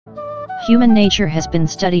Human nature has been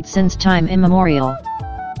studied since time immemorial.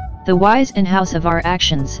 The whys and hows of our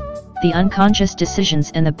actions, the unconscious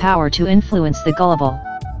decisions and the power to influence the gullible.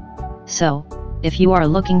 So, if you are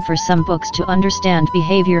looking for some books to understand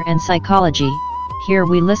behavior and psychology, here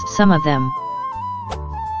we list some of them.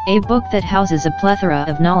 A book that houses a plethora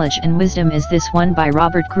of knowledge and wisdom is this one by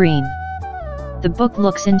Robert Greene. The book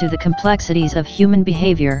looks into the complexities of human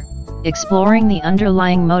behavior, exploring the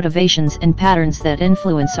underlying motivations and patterns that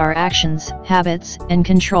influence our actions, habits, and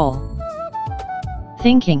control.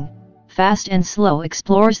 Thinking, Fast and Slow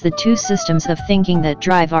explores the two systems of thinking that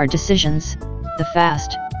drive our decisions, the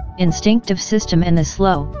fast, instinctive system and the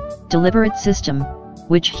slow, deliberate system,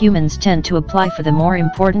 which humans tend to apply for the more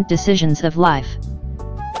important decisions of life.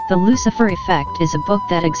 The Lucifer Effect is a book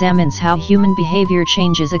that examines how human behavior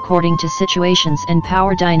changes according to situations and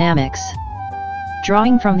power dynamics.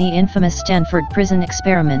 Drawing from the infamous Stanford prison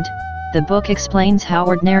experiment, the book explains how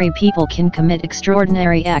ordinary people can commit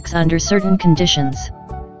extraordinary acts under certain conditions.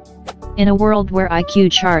 In a world where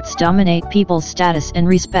IQ charts dominate people's status and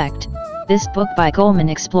respect, this book by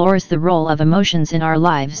Goleman explores the role of emotions in our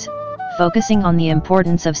lives, focusing on the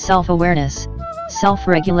importance of self-awareness,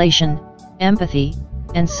 self-regulation, empathy,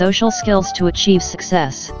 and social skills to achieve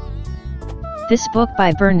success. This book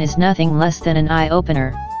by Byrne is nothing less than an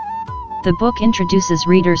eye-opener. The book introduces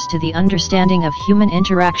readers to the understanding of human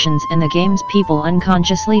interactions and the games people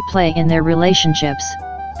unconsciously play in their relationships,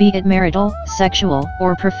 be it marital, sexual,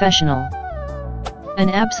 or professional. An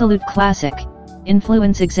absolute classic,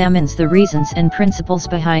 Influence examines the reasons and principles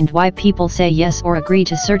behind why people say yes or agree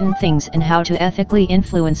to certain things and how to ethically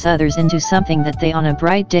influence others into something that they on a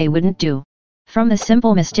bright day wouldn't do. From the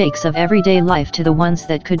simple mistakes of everyday life to the ones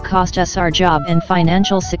that could cost us our job and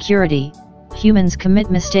financial security, humans commit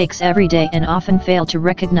mistakes every day and often fail to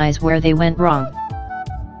recognize where they went wrong.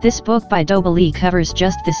 This book by Dobeli covers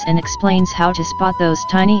just this and explains how to spot those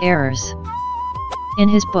tiny errors. In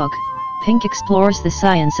his book, Pink explores the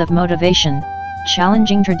science of motivation,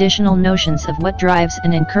 challenging traditional notions of what drives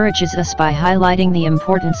and encourages us by highlighting the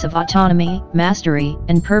importance of autonomy, mastery,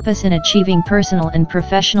 and purpose in achieving personal and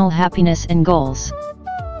professional happiness and goals.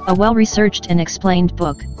 A well-researched and explained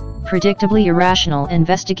book, Predictably Irrational,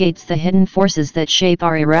 investigates the hidden forces that shape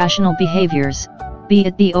our irrational behaviors, be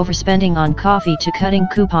it the overspending on coffee to cutting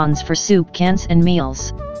coupons for soup cans and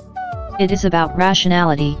meals. It is about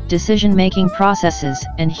rationality, decision-making processes,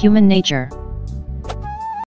 and human nature.